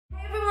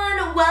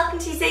welcome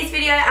to today's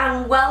video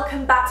and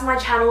welcome back to my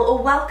channel,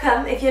 or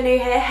welcome if you're new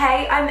here.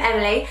 Hey, I'm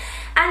Emily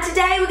and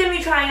today we're going to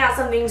be trying out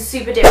something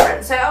super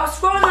different. So I was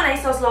scrolling on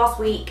ASOS last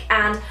week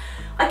and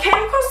I came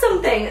across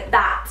something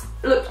that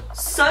looked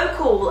so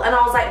cool and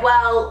I was like,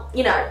 well,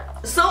 you know,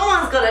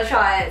 someone's got to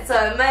try it, so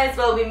it may as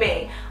well be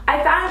me.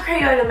 I found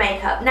Crayola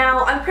makeup.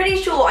 Now, I'm pretty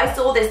sure I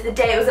saw this the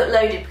day it was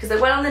uploaded because I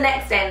went on the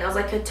next day and there was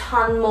like a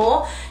ton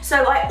more.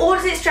 So I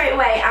ordered it straight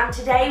away and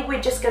today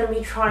we're just going to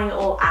be trying it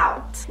all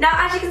out. Now,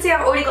 as you can see,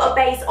 I've already got a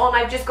base on.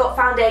 I've just got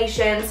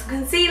foundation, some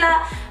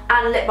concealer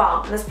and lip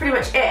balm, and that's pretty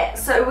much it.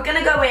 So we're going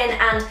to go in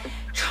and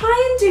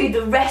try and do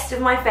the rest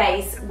of my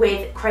face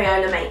with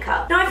Crayola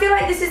makeup. Now I feel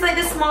like this is like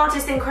the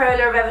smartest thing Crayola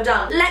have ever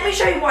done. Let me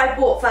show you what I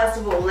bought first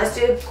of all. Let's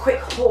do a quick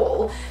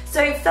haul.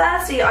 So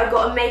firstly, I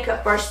got a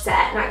makeup brush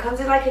set. Now it comes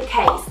with like a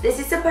case. This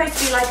is supposed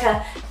to be like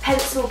a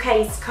pencil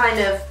case kind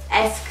of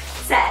esque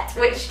set,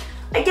 which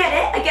I get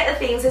it, I get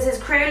the theme. So it says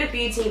Crayola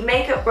Beauty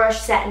makeup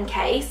brush set and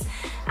case.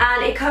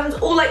 And it comes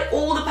all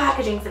the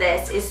packaging for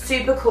this is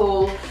super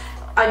cool.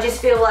 I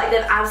just feel like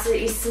they've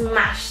absolutely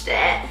smashed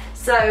it.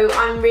 So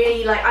I'm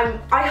really like,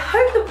 I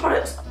hope the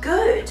product's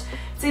good.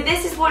 So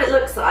this is what it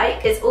looks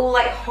like. It's all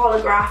like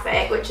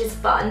holographic, which is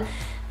fun.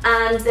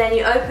 And then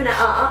you open it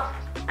up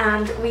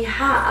and we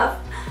have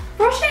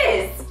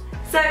brushes.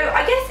 So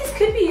I guess this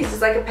could be used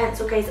as like a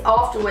pencil case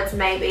afterwards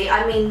maybe.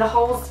 I mean, the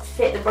holes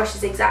fit the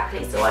brushes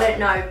exactly, so I don't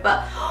know.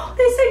 But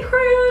they say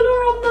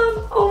Crayola on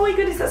them. Oh my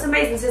goodness, that's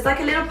amazing. So it's like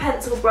a little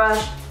pencil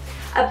brush,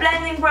 a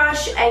blending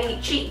brush, a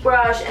cheek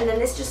brush, and then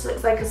this just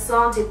looks like a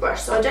slanted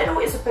brush. So I don't know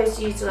what you're supposed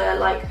to use to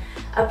like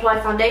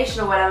apply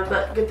foundation or whatever,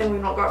 but good thing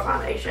we've not got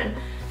foundation.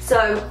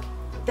 So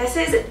this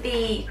is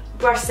the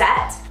brush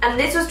set, and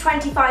this was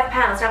 £25.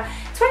 Now,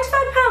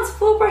 £25 for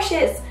 4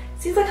 brushes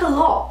seems like a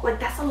lot. Like,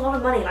 that's a lot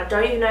of money, and I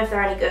don't even know if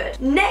they're any good.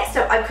 Next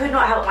up, I could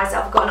not help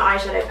myself. I've got an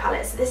eyeshadow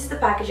palette. So this is the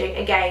packaging.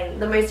 Again,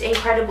 the most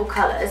incredible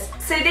colours.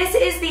 So this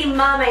is the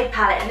Mermaid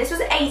palette, and this was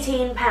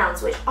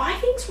 £18, which I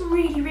think is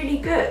really, really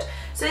good.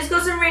 So it's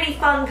got some really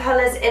fun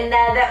colours in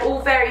there. They're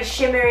all very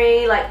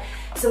shimmery, like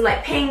some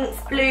like pinks,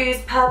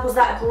 blues, purples.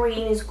 That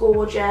green is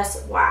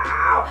gorgeous.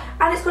 Wow.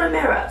 And it's got a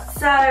mirror.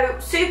 So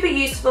super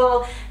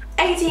useful.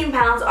 £18.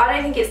 I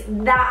don't think it's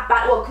that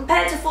bad. Well,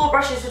 compared to 4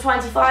 brushes for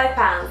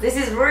 £25, this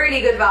is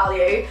really good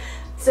value.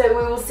 So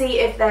we will see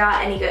if they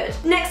are any good.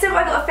 Next up,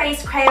 I got a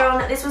face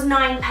crayon. This was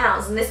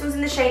 £9 and this one's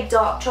in the shade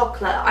Dark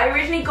Chocolate. I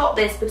originally got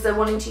this because I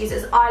wanted to use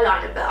it as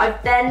eyeliner, but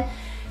I've then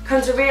come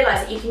to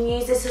realise that you can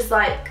use this as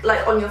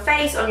like on your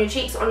face, on your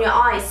cheeks, on your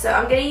eyes. So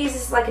I'm going to use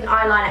this as like an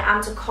eyeliner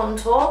and to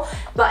contour,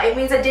 but it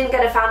means I didn't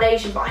get a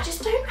foundation. But I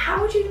just don't,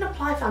 how would you even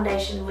apply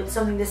foundation with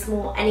something this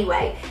small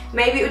anyway?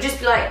 Maybe it would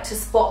just be like to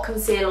spot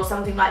conceal or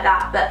something like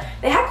that. But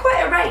they had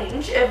quite a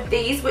range of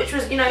these, which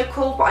was, you know,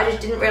 cool, but I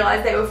just didn't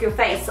realise they were for your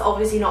face. So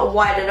obviously not a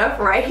wide enough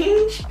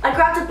range. I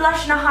grabbed a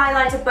blush and a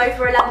highlighter, both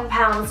were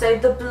 £11. So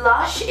the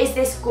blush is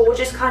this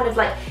gorgeous kind of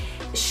like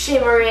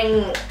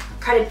shimmering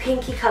kind of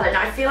pinky colour.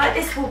 Now I feel like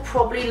this will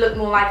probably look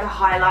more like a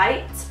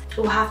highlight.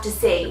 We'll have to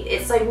see.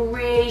 It's like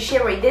really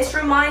shimmery. This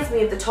reminds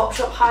me of the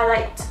Topshop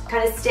highlight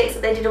kind of sticks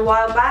that they did a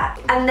while back.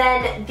 And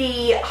then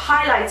the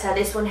highlighter,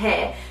 this one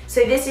here.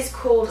 So this is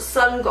called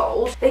Sun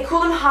Gold. They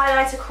call them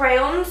highlighter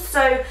crayons.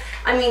 So,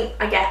 I mean,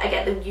 I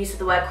get the use of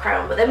the word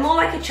crayon, but they're more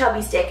like a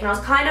chubby stick. And I was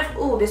kind of,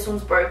 oh, this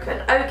one's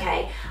broken.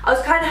 Okay. I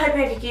was kind of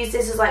hoping I could use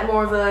this as like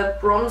more of a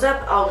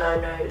bronzer. Oh,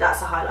 no,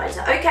 that's a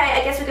highlighter. Okay,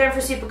 I guess we're going for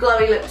a super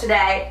glowy look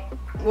today.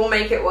 We'll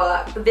make it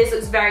work. But this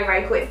looks very,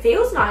 very cool. It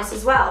feels nice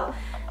as well.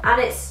 And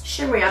it's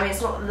shimmery. I mean,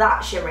 it's not that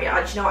shimmery. Do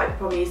you know what? I could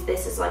probably use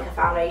this as like a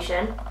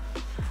foundation.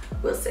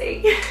 We'll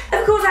see.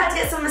 Of course, I had to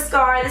get some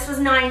mascara. This was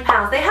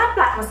 £9. They had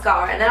black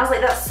mascara, and then I was like,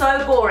 that's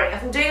so boring.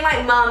 If I'm doing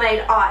like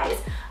mermaid eyes,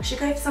 I should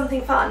go for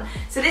something fun.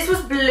 So this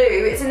was blue.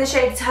 It's in the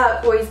shade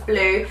turquoise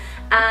blue,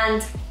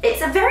 and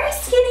it's a very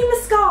skinny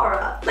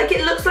mascara. Like,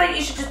 it looks like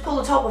you should just pull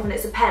the top off and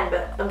it's a pen,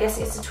 but I'm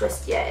guessing it's a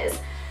twist. Yeah, it is.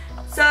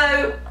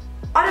 So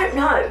I don't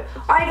know.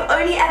 I've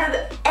only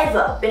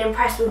ever been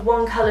impressed with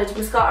one coloured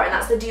mascara, and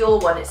that's the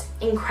Dior one. It's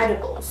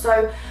incredible.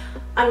 So,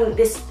 I mean,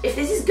 if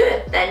this is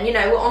good, then, you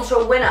know, we're on to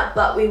a winner,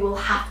 but we will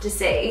have to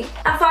see.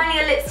 And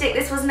finally, a lipstick.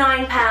 This was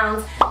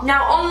 £9.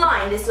 Now,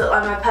 online, this looked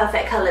like my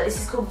perfect colour.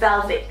 This is called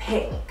Velvet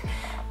Pink.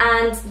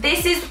 And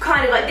this is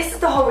kind of like, this is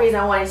the whole reason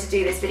I wanted to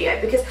do this video,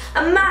 because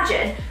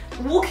imagine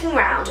walking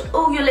around,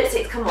 oh, your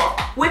lipstick's come off,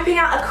 whipping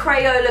out a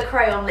Crayola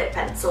crayon lip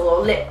pencil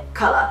or lip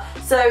colour.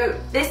 So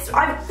this,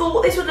 I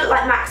thought this would look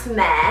like Max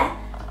Mare.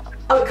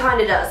 Oh, it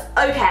kind of does.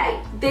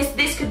 Okay,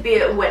 this could be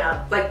a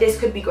winner. Like, this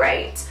could be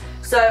great.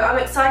 So I'm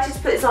excited to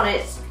put this on.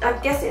 I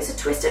guess it's a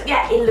twist up.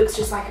 Yeah, it looks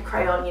just like a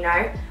crayon, you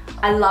know.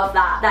 I love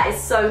that. That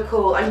is so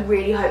cool. I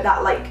really hope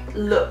that like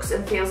looks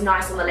and feels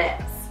nice on the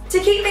lips. To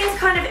keep things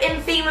kind of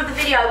in theme of the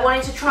video, I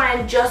wanted to try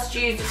and just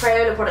use the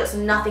Crayola products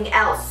and nothing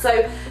else.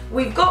 So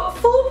we've got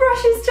 4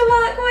 brushes to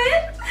work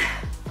with.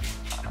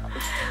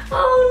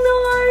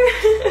 Oh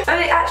no. Oh,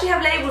 they actually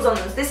have labels on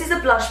them. So this is a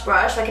blush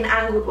brush, like an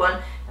angled one.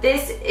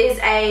 This is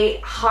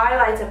a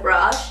highlighter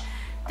brush.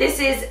 This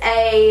is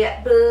a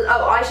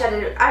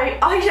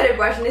eyeshadow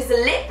brush, and this is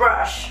a lip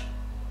brush.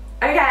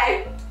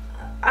 Okay,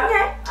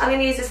 I'm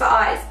gonna use this for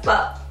eyes,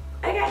 but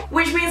okay.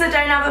 Which means I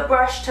don't have a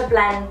brush to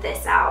blend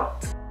this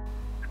out.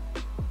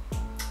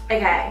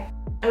 Okay,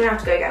 I'm gonna have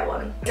to go get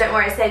one. Don't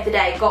worry, saved the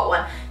day, got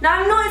one.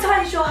 Now I'm not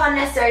entirely sure how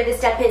necessary this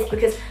step is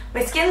because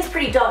my skin's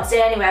pretty dark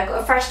today anyway, I've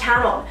got a fresh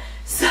tan on.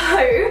 So,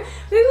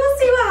 we will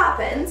see what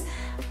happens.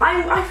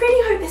 I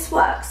really hope this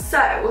works. So,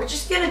 we're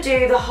just gonna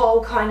do the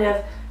whole kind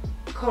of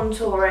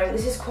contouring.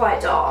 This is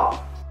quite dark.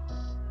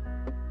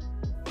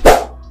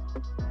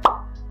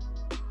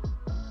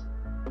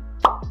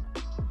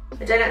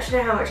 I don't actually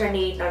know how much I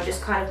need and I've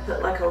just kind of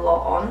put like a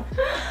lot on.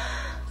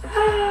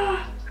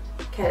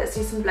 Okay, let's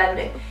do some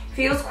blending. It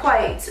feels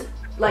quite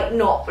like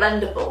not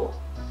blendable.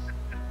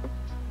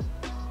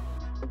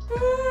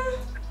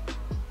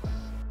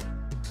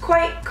 It's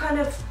quite kind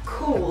of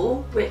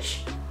cool,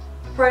 which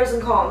pros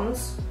and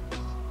cons.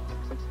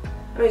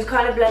 I mean, it's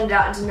kind of blended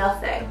out into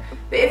nothing.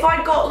 But if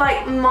I'd got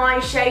like my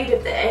shade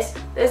of this,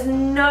 there's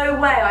no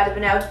way I'd have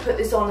been able to put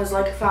this on as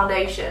like a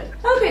foundation.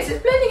 Okay, so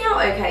it's blending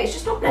out okay, it's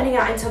just not blending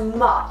out into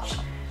much.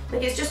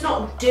 Like it's just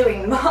not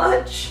doing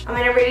much. I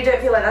mean, I really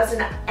don't feel like that's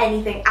done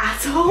anything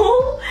at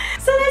all.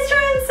 So let's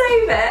try and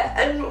save it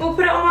and we'll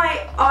put it on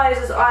my eyes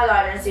as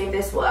eyeliner and see if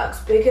this works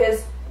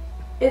because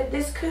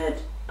this could,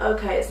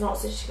 okay, it's not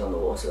stitching on the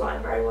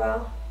waterline very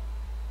well.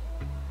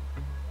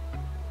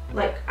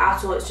 Like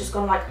at all, it's just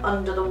gone like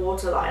under the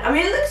waterline. I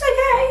mean, it looks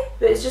okay,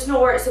 but it's just not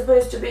where it's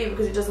supposed to be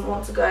because it doesn't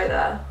want to go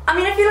there. I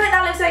mean, I feel like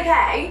that looks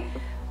okay,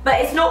 but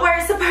it's not where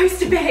it's supposed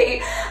to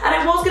be. And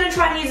I was gonna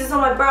try and use this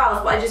on my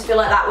brows, but I just feel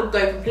like that would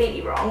go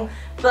completely wrong.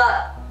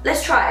 But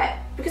let's try it,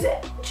 because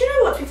do you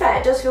know what, to be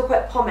fair, it does feel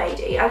quite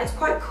pomade-y and it's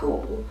quite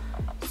cool.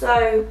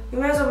 So you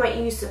may as well make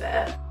use of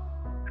it.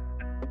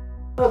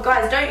 Oh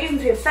guys, don't use them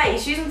for your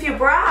face, use them for your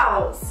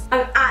brows.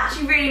 I'm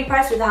actually really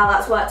impressed with how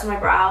that's worked on my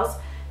brows.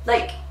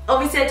 Like,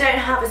 obviously I don't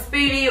have a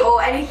spoolie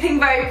or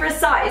anything very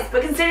precise,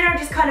 but considering I've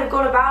just kind of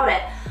gone about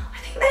it, I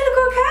think they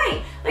look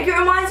okay. Like it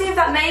reminds me of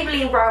that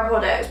Maybelline brow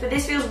product, but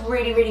this feels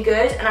really, really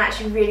good and I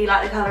actually really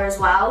like the colour as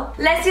well.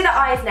 Let's do the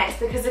eyes next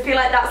because I feel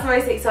like that's the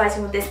most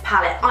exciting with this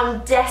palette. I'm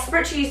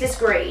desperate to use this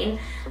green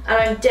and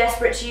I'm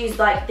desperate to use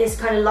like this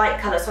kind of light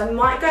colour, so I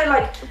might go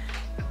like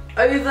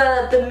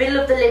over the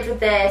middle of the lid with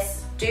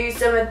this, do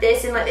some of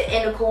this in like the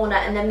inner corner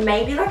and then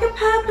maybe like a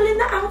purple in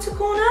the outer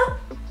corner.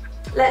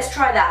 Let's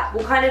try that.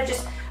 We'll kind of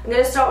just, I'm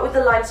going to start with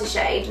the lighter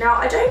shade. Now,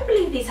 I don't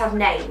believe these have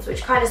names,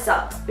 which kind of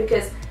sucks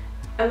because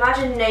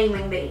imagine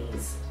naming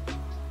these.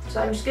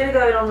 So I'm just going to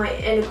go along my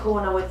inner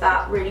corner with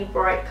that really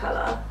bright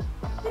colour.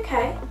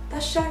 Okay,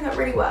 that's showing up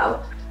really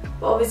well.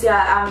 But obviously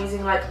I am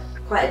using like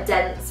quite a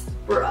dense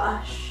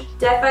brush.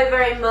 Defo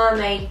very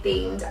mermaid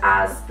themed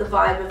as the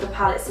vibe of the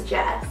palette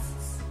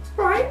suggests. It's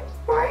bright, it's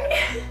bright.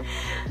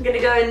 I'm going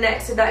to go in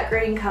next with that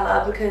green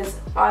colour because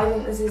I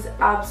think this is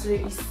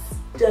absolutely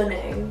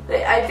stunning.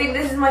 I think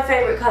this is my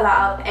favourite colour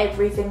out of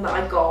everything that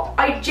I got.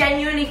 I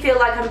genuinely feel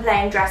like I'm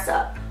playing dress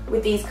up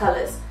with these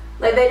colours.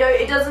 Like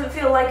it doesn't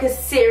feel like a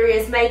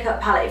serious makeup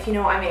palette, if you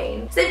know what I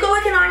mean. So they've got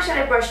like an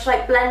eyeshadow brush to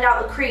like blend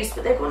out the crease,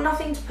 but they've got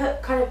nothing to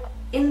put kind of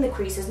in the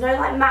creases. No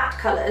like matte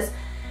colours.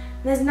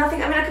 And there's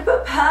nothing, I mean I could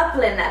put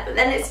purple in there, but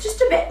then it's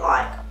just a bit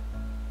like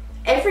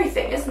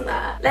everything, isn't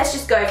there? Let's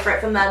just go for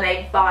it for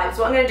mermaid vibes.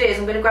 What I'm going to do is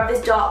I'm going to grab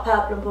this dark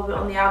purple and pop it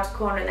on the outer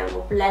corner and then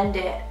we'll blend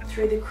it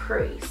through the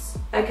crease.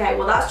 Okay,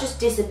 well that's just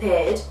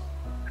disappeared.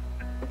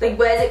 Like,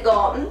 where's it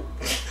gone?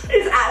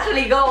 It's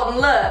actually gone,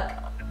 look.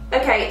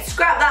 Okay,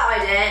 scrap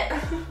that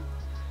idea.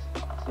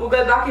 We'll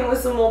go back in with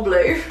some more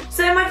blue.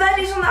 So my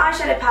verdict on the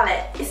eyeshadow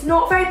palette, it's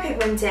not very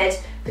pigmented.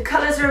 The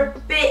colours are a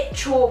bit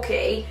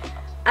chalky.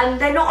 And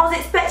they're not, I was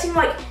expecting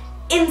like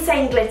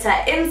insane glitter,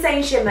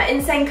 insane shimmer,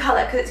 insane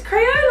colour, because it's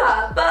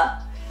Crayola.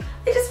 But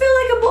I just feel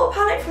like I bought a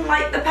palette from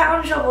like the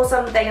pound shop or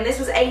something and this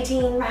was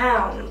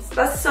 £18.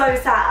 That's so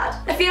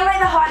sad. I feel like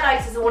the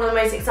highlighters are one of the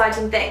most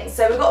exciting things.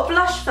 So we've got a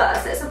blush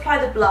first. Let's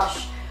apply the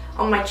blush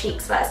on my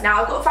cheeks first.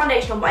 Now I've got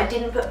foundation on but I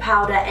didn't put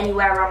powder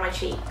anywhere around my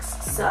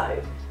cheeks.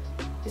 So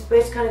you're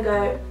supposed to kind of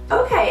go,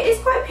 okay, it is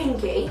quite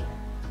pinky.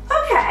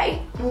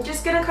 Okay, I'm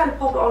just going to kind of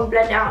pop it on and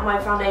blend out my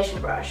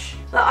foundation brush.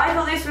 But I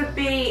thought this would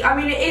be, I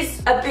mean it is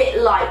a bit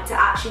light to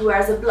actually wear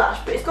as a blush,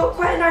 but it's got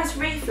quite a nice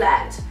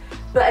reflect.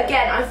 But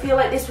again, I feel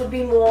like this would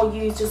be more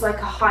used as like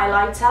a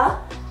highlighter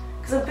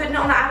because I'm putting it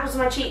on the apples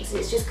of my cheeks and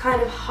it's just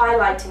kind of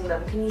highlighting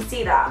them. Can you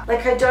see that?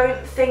 Like I don't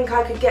think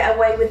I could get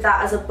away with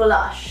that as a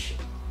blush.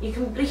 You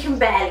can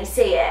barely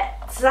see it,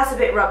 so that's a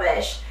bit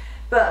rubbish.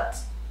 But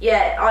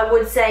yeah, I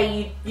would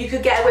say you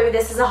could get away with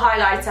this as a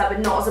highlighter but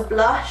not as a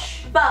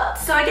blush. But,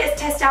 so I get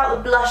to test out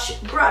the blush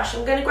brush.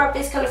 I'm going to grab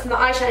this colour from the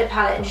eyeshadow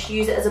palette and just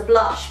use it as a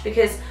blush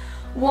because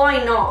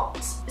why not?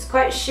 It's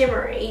quite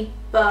shimmery,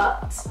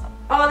 but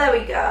oh, there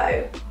we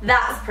go.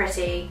 That's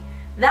pretty.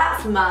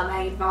 That's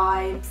mermaid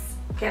vibes.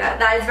 Okay,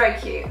 that is very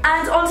cute.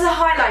 And onto the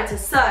highlighter.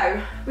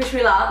 So, wish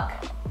me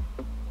luck.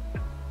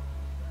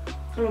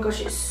 Oh my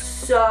gosh, it's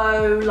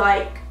so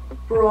like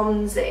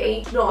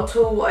bronzy. Not at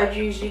all what I'd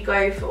usually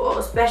go for,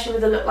 especially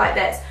with a look like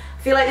this. I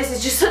I feel like this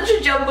is just such a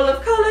jumble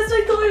of colours,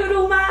 I thought it would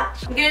all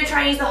match. I'm going to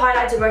try and use the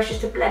highlighter brush just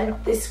to blend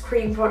this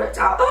cream product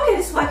out. Oh, okay,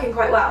 this is working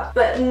quite well,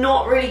 but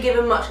not really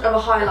giving much of a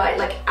highlight,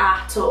 like,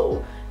 at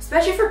all.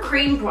 Especially for a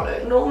cream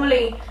product.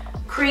 Normally,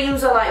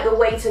 creams are like the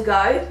way to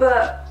go,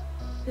 but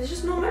there's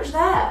just not much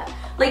there.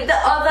 Like, the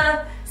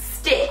other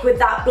stick with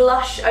that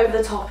blush over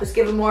the top has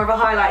given more of a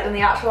highlight than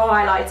the actual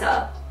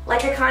highlighter.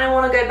 Like, I kind of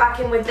want to go back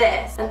in with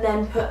this and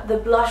then put the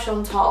blush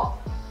on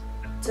top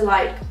to,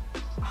 like,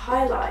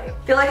 highlight.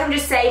 I feel like I'm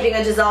just saving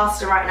a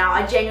disaster right now.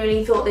 I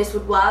genuinely thought this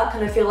would work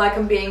and I feel like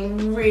I'm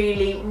being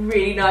really,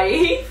 really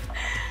naive.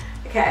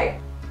 Okay.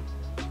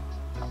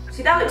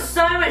 See, that looks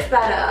so much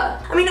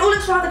better. I mean, it all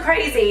looks rather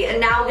crazy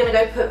and now we're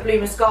gonna go put blue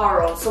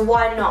mascara on, so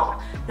why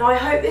not? Now I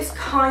hope this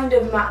kind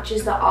of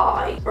matches the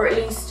eye, or at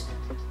least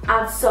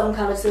adds some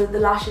colour to the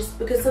lashes,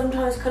 because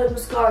sometimes coloured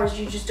mascaras,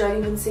 you just don't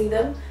even see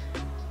them.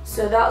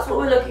 So that's what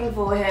we're looking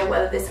for here,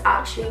 whether this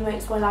actually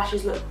makes my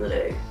lashes look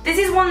blue. This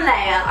is one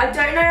layer. I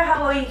don't know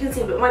how well you can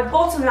see, but my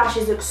bottom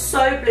lashes look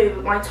so blue,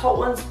 but my top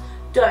ones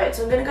don't.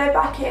 So I'm gonna go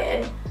back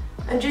in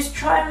and just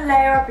try and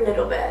layer up a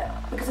little bit,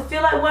 because I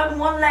feel like when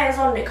one layer's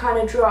on and it kind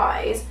of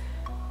dries,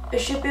 I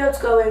should be able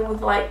to go in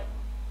with like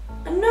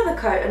another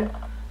coat and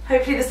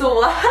hopefully this will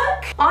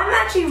work. I'm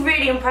actually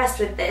really impressed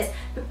with this.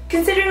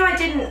 Considering I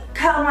didn't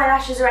curl my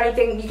lashes or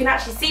anything, you can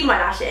actually see my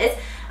lashes,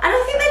 and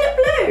I think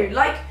they look blue.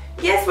 Like,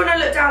 yes, when I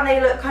look down they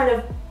look kind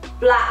of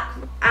black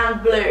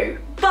and blue,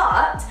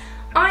 but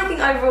I think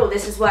overall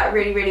this has worked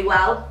really, really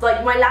well.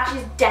 Like, my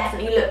lashes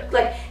definitely look,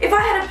 like, if I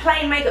had a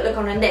plain makeup look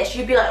on in this,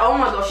 you'd be like, oh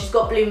my gosh, she's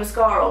got blue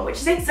mascara on, which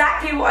is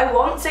exactly what I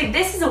want. So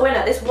this is a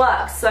winner, this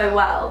works so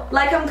well.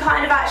 Like, I'm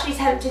kind of actually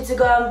tempted to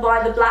go and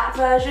buy the black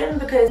version,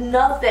 because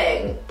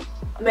nothing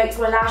makes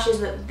my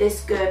lashes look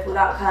this good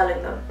without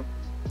curling them.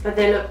 But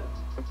they look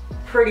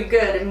pretty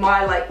good in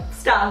my, like,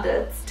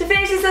 standards. To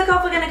finish this look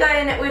off, we're going to go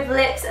in with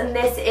lips, and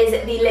this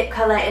is the lip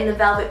colour in the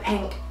Velvet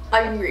Pink.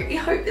 I really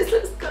hope this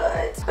looks good.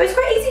 Oh, it's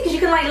quite easy because you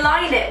can, like,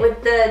 line it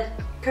with the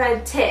kind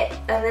of tip,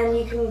 and then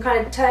you can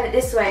kind of turn it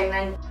this way and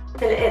then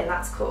fill it in.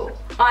 That's cool.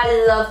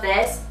 I love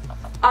this.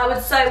 I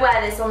would so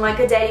wear this on, like,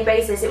 a daily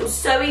basis. It was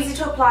so easy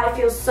to apply,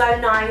 feels so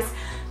nice.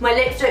 My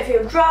lips don't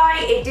feel dry.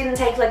 It didn't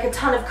take, like, a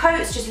ton of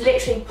coats, just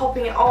literally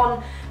popping it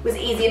on was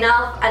easy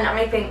enough, and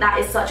I think that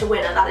is such a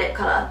winner, that lip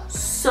colour.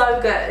 So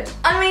good.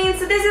 I mean,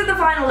 so this is the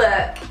final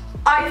look.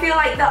 I feel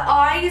like the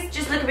eyes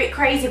just look a bit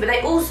crazy, but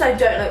they also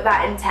don't look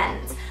that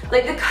intense.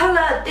 Like, the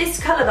colour,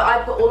 this colour that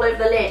I put all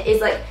over the lid is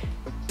like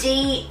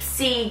deep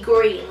sea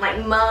green,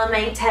 like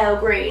mermaid tail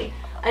green.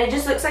 And it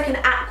just looks like an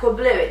aqua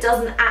blue. It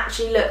doesn't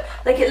actually look,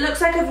 like, it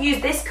looks like I've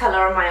used this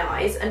colour on my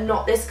eyes and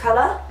not this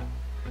colour.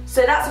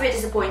 So that's a bit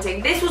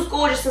disappointing. This was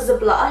gorgeous as a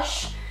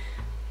blush.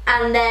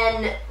 And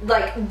then,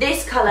 like,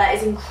 this colour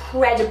is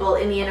incredible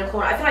in the inner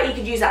corner. I feel like you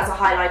could use that as a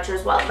highlighter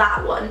as well,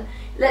 that one.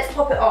 Let's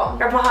pop it on.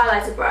 Grab my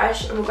highlighter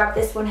brush and we'll grab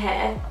this one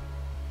here.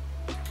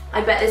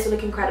 I bet this will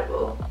look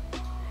incredible.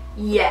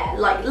 Yeah,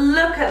 like,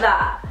 look at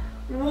that.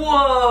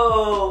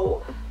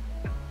 Whoa.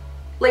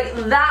 Like,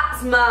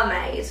 that's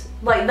mermaid.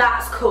 Like,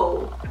 that's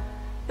cool.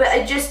 But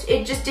it just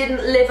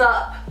didn't live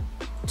up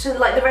to,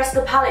 like, the rest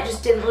of the palette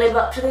just didn't live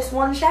up to this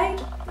one shade.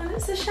 And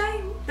it's a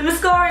shame. The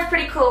mascara is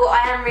pretty cool.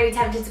 I am really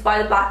tempted to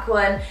buy the black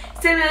one.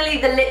 Similarly,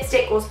 the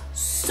lipstick was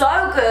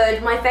so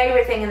good. My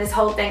favourite thing in this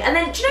whole thing. And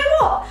then, do you know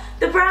what?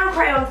 The brown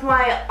crayon for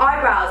my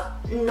eyebrows,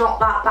 not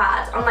that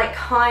bad. I'm, like,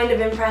 kind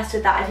of impressed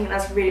with that. I think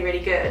that's really, really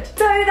good.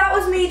 So that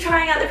was me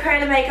trying out the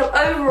Crayola makeup.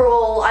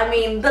 Overall, I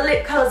mean, the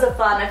lip colours are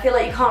fun. I feel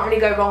like you can't really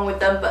go wrong with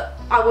them, but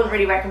I wouldn't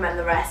really recommend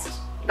the rest.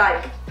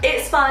 Like,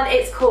 it's fun,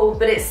 it's cool,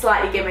 but it's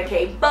slightly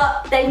gimmicky.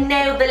 But they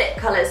nailed the lip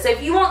colours. So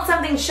if you want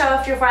something to show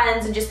off to your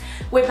friends and just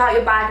whip out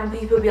your bag and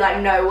people will be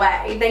like, no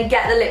way, then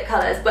get the lip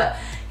colours. But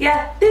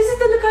yeah, this is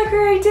the look I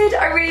created.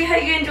 I really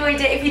hope you enjoyed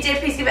it. If you did,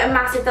 please give it a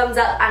massive thumbs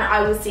up and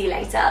I will see you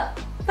later.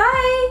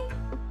 Bye!